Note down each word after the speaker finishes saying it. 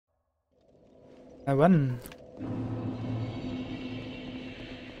I won.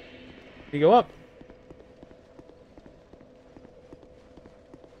 You go up.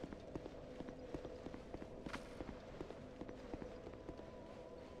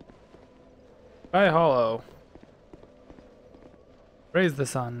 By hollow. Raise the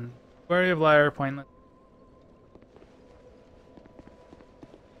sun. Quarry of Lyre, pointless.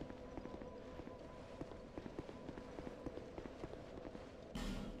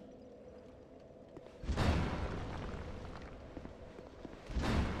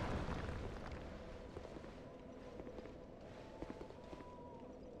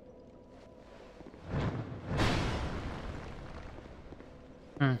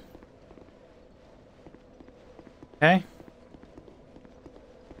 Hmm. Okay.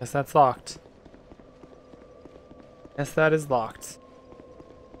 Guess that's locked. Guess that is locked.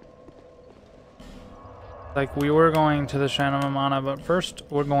 Like we were going to the Shrine of Amana, but first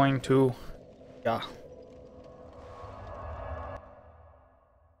we're going to... Yeah.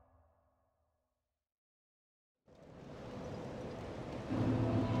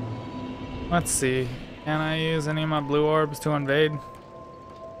 Let's see. Can I use any of my blue orbs to invade?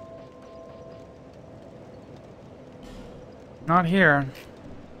 Not here.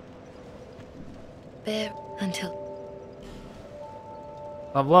 Bear until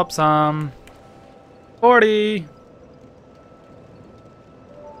Level up some. 40!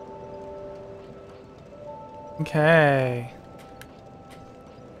 Okay.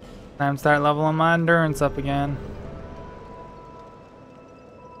 Time to start leveling my endurance up again.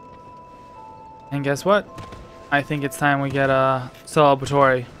 And guess what? I think it's time we get a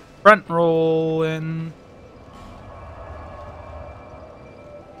celebratory front roll in.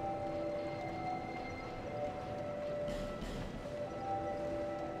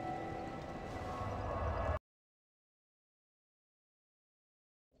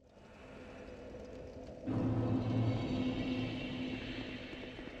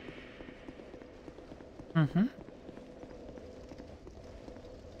 Mm-hmm.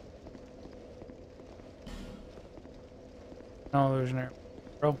 No illusionary.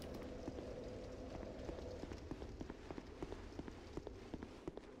 Bro.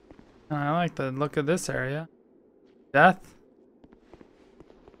 I like the look of this area. Death.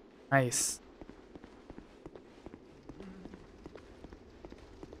 Nice.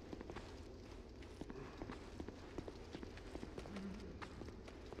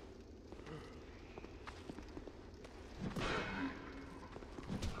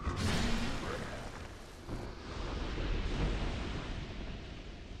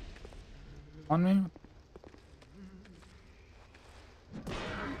 On me?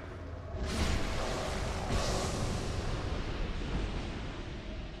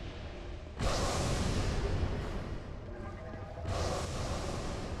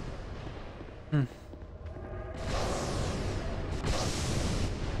 Hmm.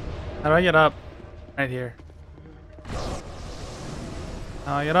 How do I get up? Right here. How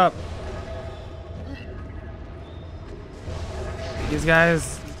do I get up? These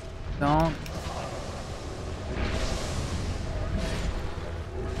guys don't.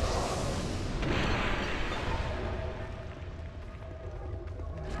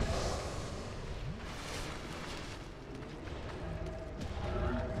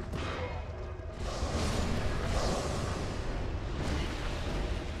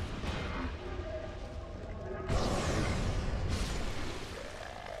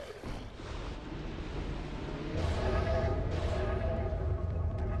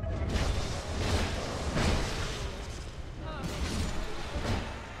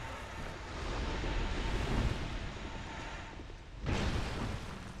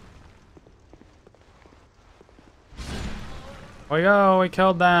 We go, we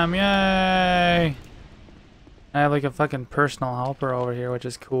killed them, yay! I have like a fucking personal helper over here, which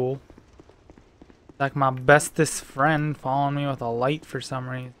is cool. Like my bestest friend following me with a light for some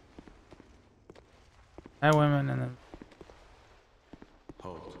reason. Hi, women, and then...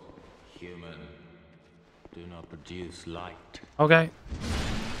 Halt, human. Do not produce light. Okay.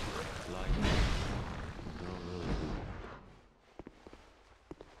 Light.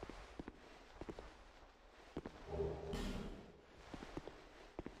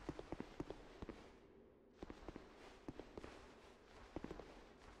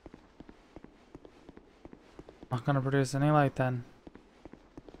 Not gonna produce any light then.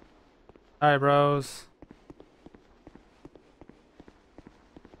 Alright, bros.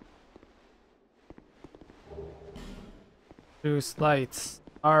 Produce lights.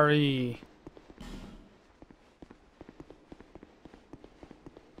 RE.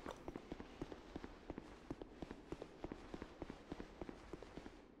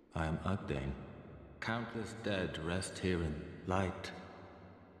 I am Ugdane, Countless dead rest here in light.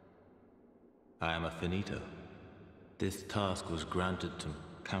 I am a finito. This task was granted to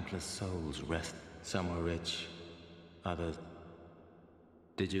countless souls rest. Some were rich, others.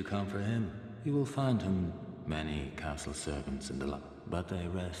 Did you come for him? You will find him many castle servants in the light, but they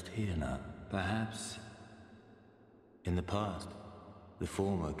rest here now. Perhaps in the past, the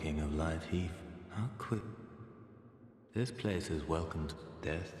former king of Light Heath. How quick. This place is welcomed.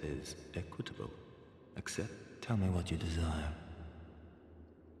 Death is equitable. Accept. Tell me what you desire.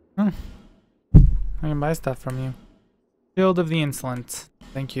 I can buy stuff from you. Shield of the Insolent.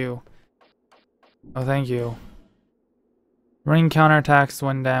 Thank you. Oh, thank you. Ring counterattacks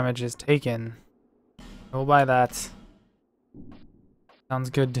when damage is taken. We'll buy that. Sounds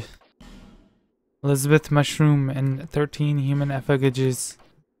good. Elizabeth Mushroom and 13 human effigies.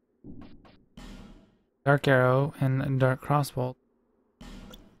 Dark Arrow and Dark Crossbolt.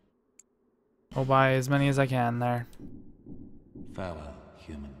 I'll buy as many as I can there. Farewell,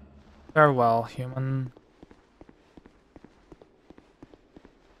 human. Farewell, human.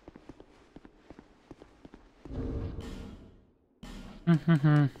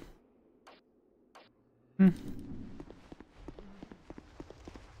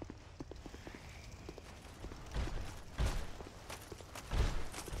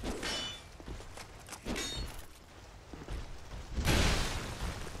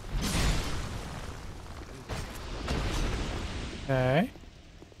 Okay.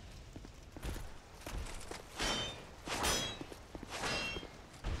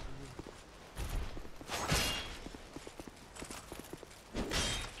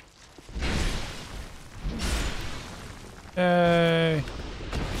 Yay.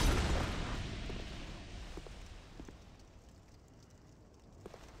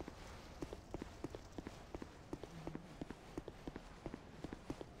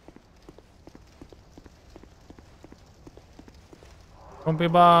 Grumpy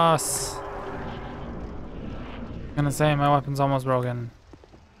boss. I'm gonna say my weapon's almost broken.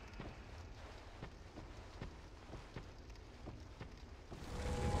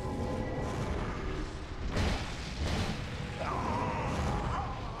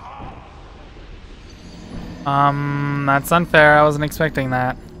 That's unfair. I wasn't expecting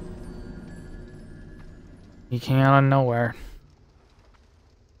that. He came out of nowhere.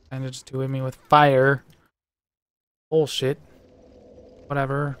 And just do me with fire. Bullshit.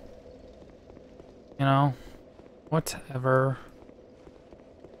 Whatever. You know. Whatever.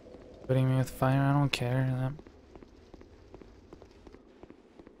 Putting me with fire, I don't care.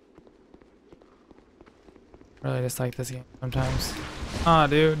 Really dislike this game sometimes. Aw,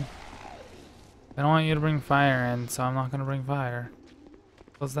 dude. I don't want you to bring fire in, so I'm not gonna bring fire.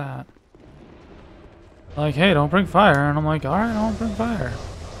 What's that? Like, hey, don't bring fire, and I'm like, alright, I won't bring fire.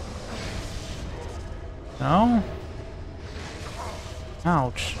 No?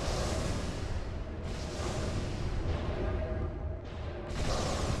 Ouch.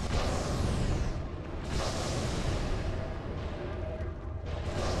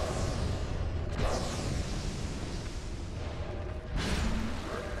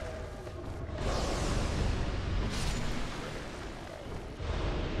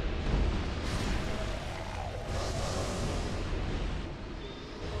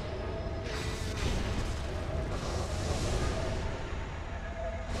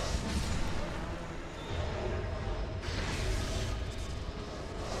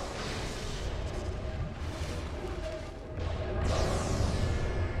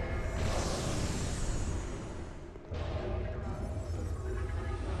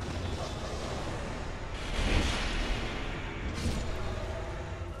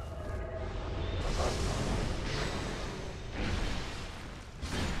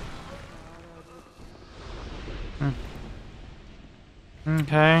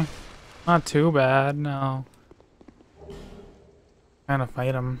 Okay. Not too bad, no. Trying to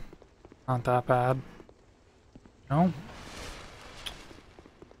fight him. Not that bad. No?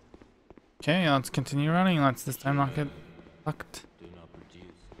 Okay, let's continue running. Let's this time not get fucked. Do not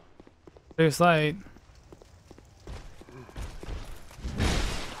produce. Produce light.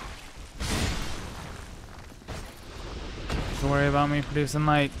 Don't worry about me producing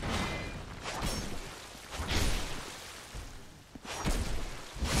light.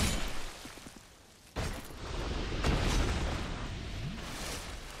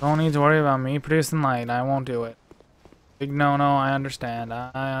 Don't need to worry about me producing light. I won't do it. Big no-no, I understand.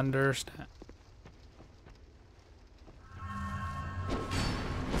 I understand.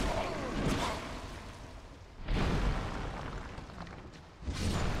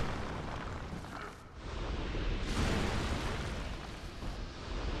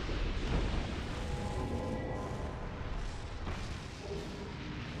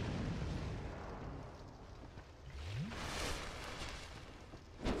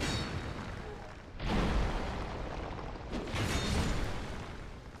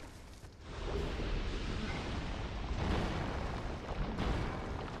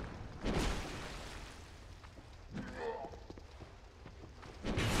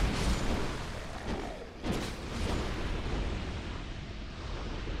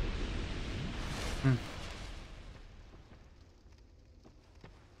 Hmm.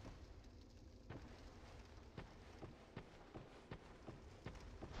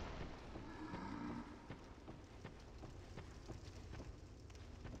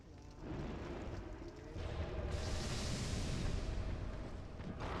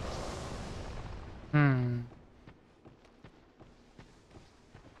 Hmm.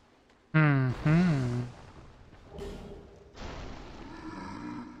 Hmm.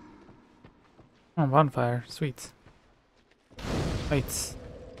 Oh, bonfire. Sweet. Wait.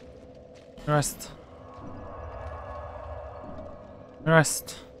 Rest.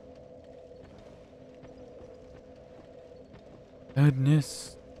 Rest.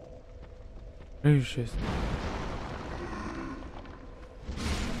 Goodness gracious.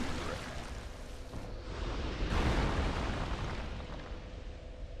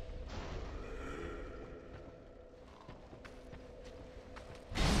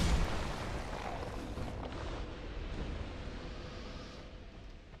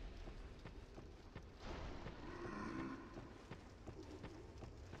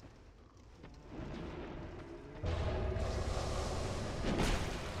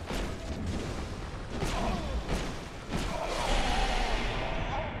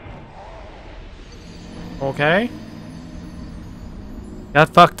 Okay.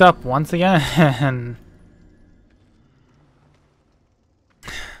 Got fucked up once again.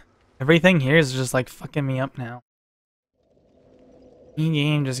 Everything here is just like fucking me up now.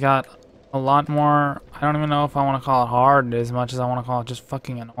 Game just got a lot more. I don't even know if I want to call it hard as much as I want to call it just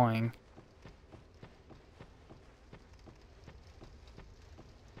fucking annoying.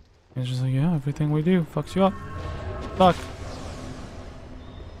 It's just like, yeah, everything we do fucks you up. Fuck.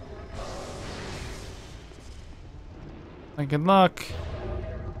 Like, good luck.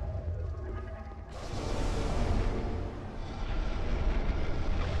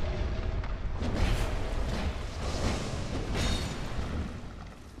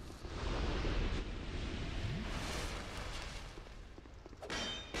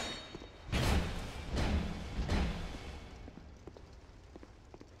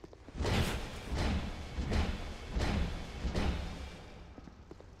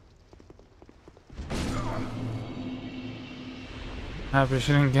 Happy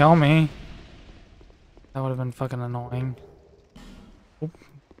she didn't kill me. That would have been fucking annoying. Oop.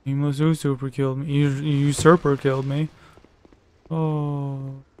 Usurper killed me. Usurper killed me.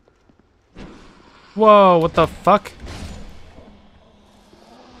 Oh. Whoa, what the fuck?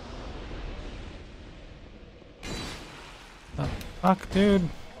 The fuck, dude?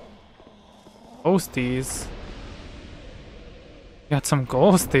 Ghosties. Got some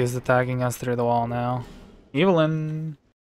ghosties attacking us through the wall now. Evelyn.